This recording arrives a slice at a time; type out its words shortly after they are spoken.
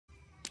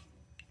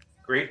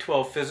Grade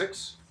 12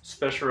 Physics,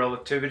 Special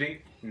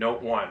Relativity,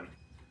 Note 1.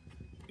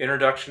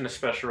 Introduction to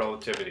Special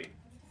Relativity.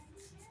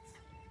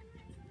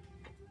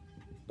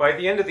 By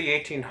the end of the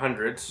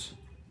 1800s,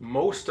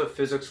 most of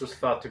physics was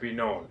thought to be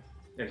known.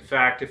 In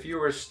fact, if you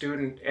were a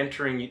student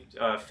entering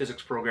a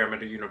physics program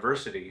at a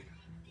university,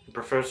 the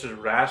professors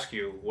would ask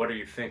you, "What are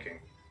you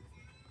thinking?"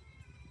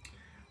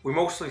 We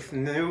mostly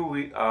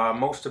knew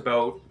most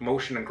about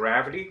motion and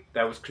gravity.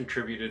 That was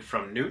contributed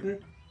from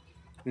Newton.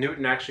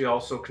 Newton actually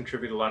also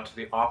contributed a lot to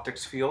the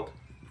optics field.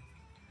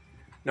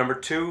 Number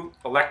two,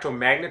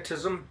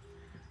 electromagnetism.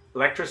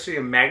 Electricity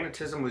and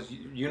magnetism was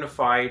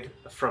unified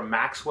from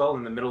Maxwell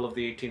in the middle of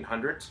the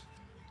 1800s.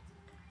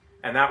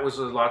 And that was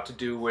a lot to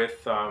do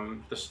with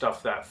the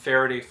stuff that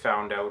Faraday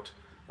found out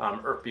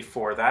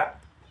before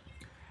that.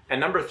 And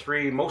number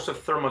three, most of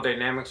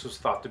thermodynamics was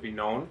thought to be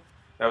known.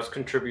 That was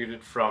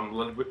contributed from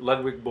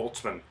Ludwig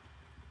Boltzmann.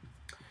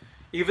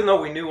 Even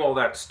though we knew all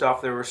that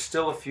stuff, there were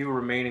still a few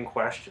remaining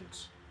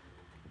questions.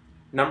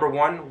 Number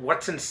one,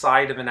 what's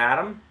inside of an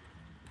atom?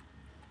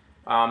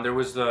 There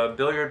was the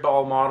billiard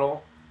ball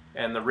model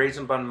and the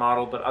raisin bun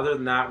model, but other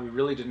than that, we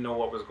really didn't know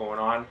what was going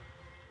on.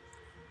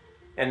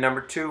 And number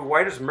two,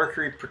 why does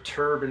Mercury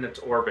perturb in its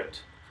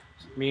orbit?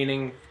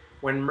 Meaning,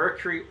 when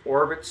Mercury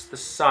orbits the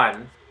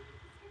sun,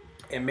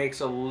 it makes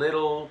a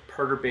little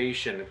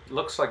perturbation. It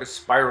looks like a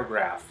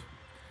spirograph.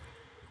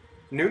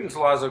 Newton's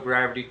laws of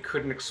gravity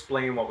couldn't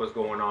explain what was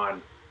going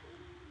on,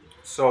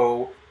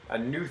 so a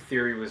new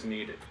theory was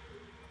needed.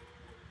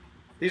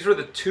 These were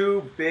the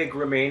two big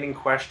remaining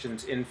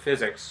questions in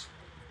physics.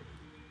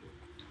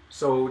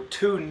 So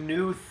two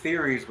new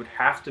theories would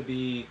have to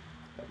be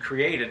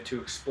created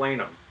to explain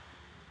them.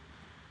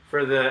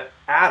 For the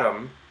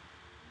atom,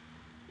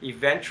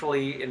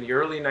 eventually in the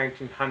early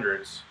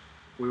 1900s,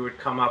 we would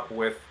come up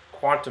with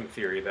quantum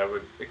theory that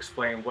would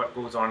explain what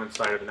goes on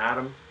inside of an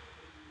atom.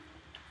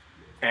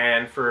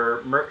 And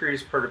for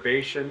Mercury's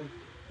perturbation,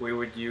 we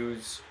would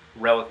use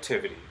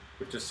relativity,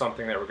 which is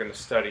something that we're going to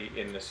study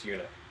in this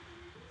unit.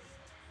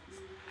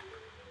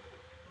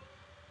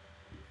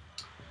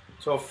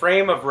 So a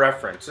frame of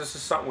reference. This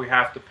is something we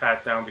have to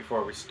pat down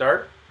before we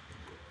start.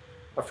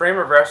 A frame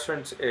of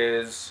reference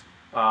is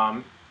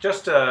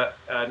just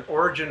an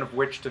origin of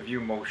which to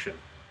view motion.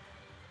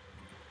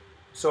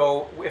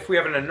 So if we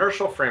have an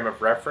inertial frame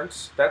of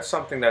reference, that's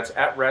something that's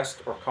at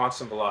rest or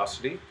constant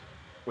velocity,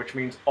 which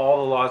means all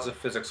the laws of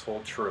physics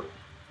hold true.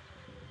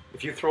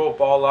 If you throw a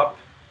ball up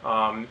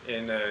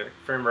in a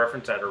frame of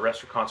reference at a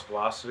rest or constant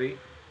velocity,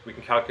 we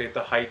can calculate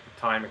the height, the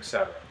time,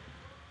 etc.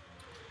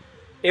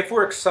 If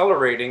we're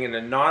accelerating in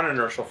a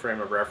non-inertial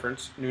frame of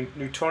reference,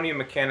 Newtonian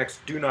mechanics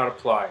do not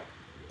apply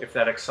if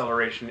that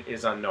acceleration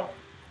is unknown.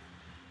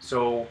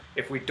 So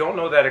if we don't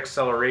know that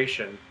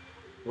acceleration,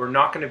 we're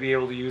not going to be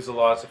able to use the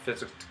laws of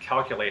physics to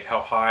calculate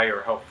how high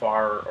or how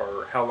far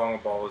or how long a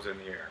ball is in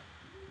the air.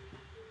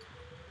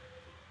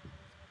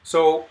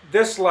 So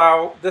this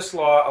law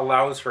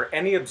allows for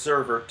any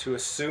observer to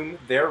assume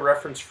their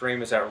reference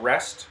frame is at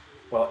rest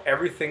while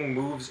everything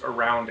moves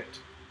around it.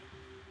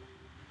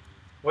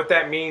 What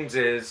that means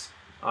is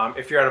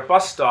if you're at a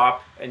bus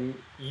stop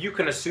and you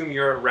can assume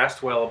you're at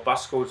rest while a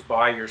bus goes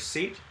by your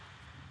seat,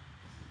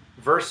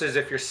 versus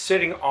if you're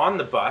sitting on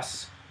the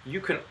bus,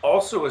 you can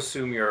also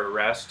assume you're at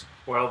rest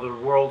while the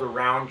world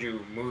around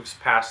you moves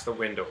past the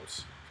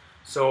windows.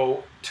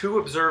 So two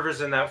observers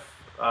in that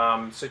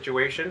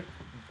situation,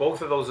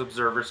 both of those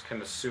observers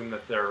can assume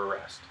that they're at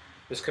rest.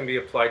 This can be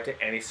applied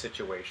to any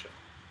situation.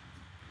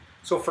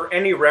 So for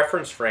any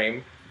reference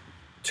frame,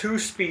 two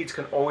speeds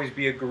can always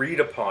be agreed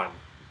upon.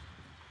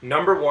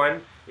 Number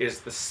one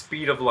is the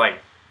speed of light.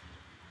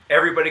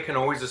 Everybody can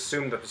always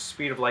assume that the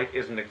speed of light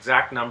is an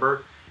exact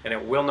number and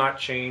it will not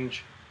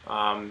change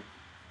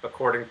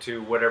according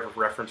to whatever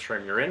reference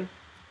frame you're in.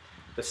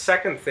 The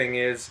second thing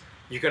is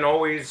you can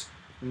always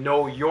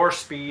know your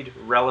speed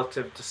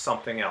relative to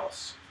something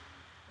else.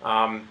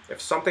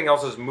 If something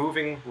else is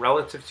moving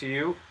relative to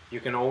you, you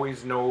can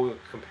always know the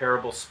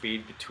comparable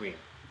speed between.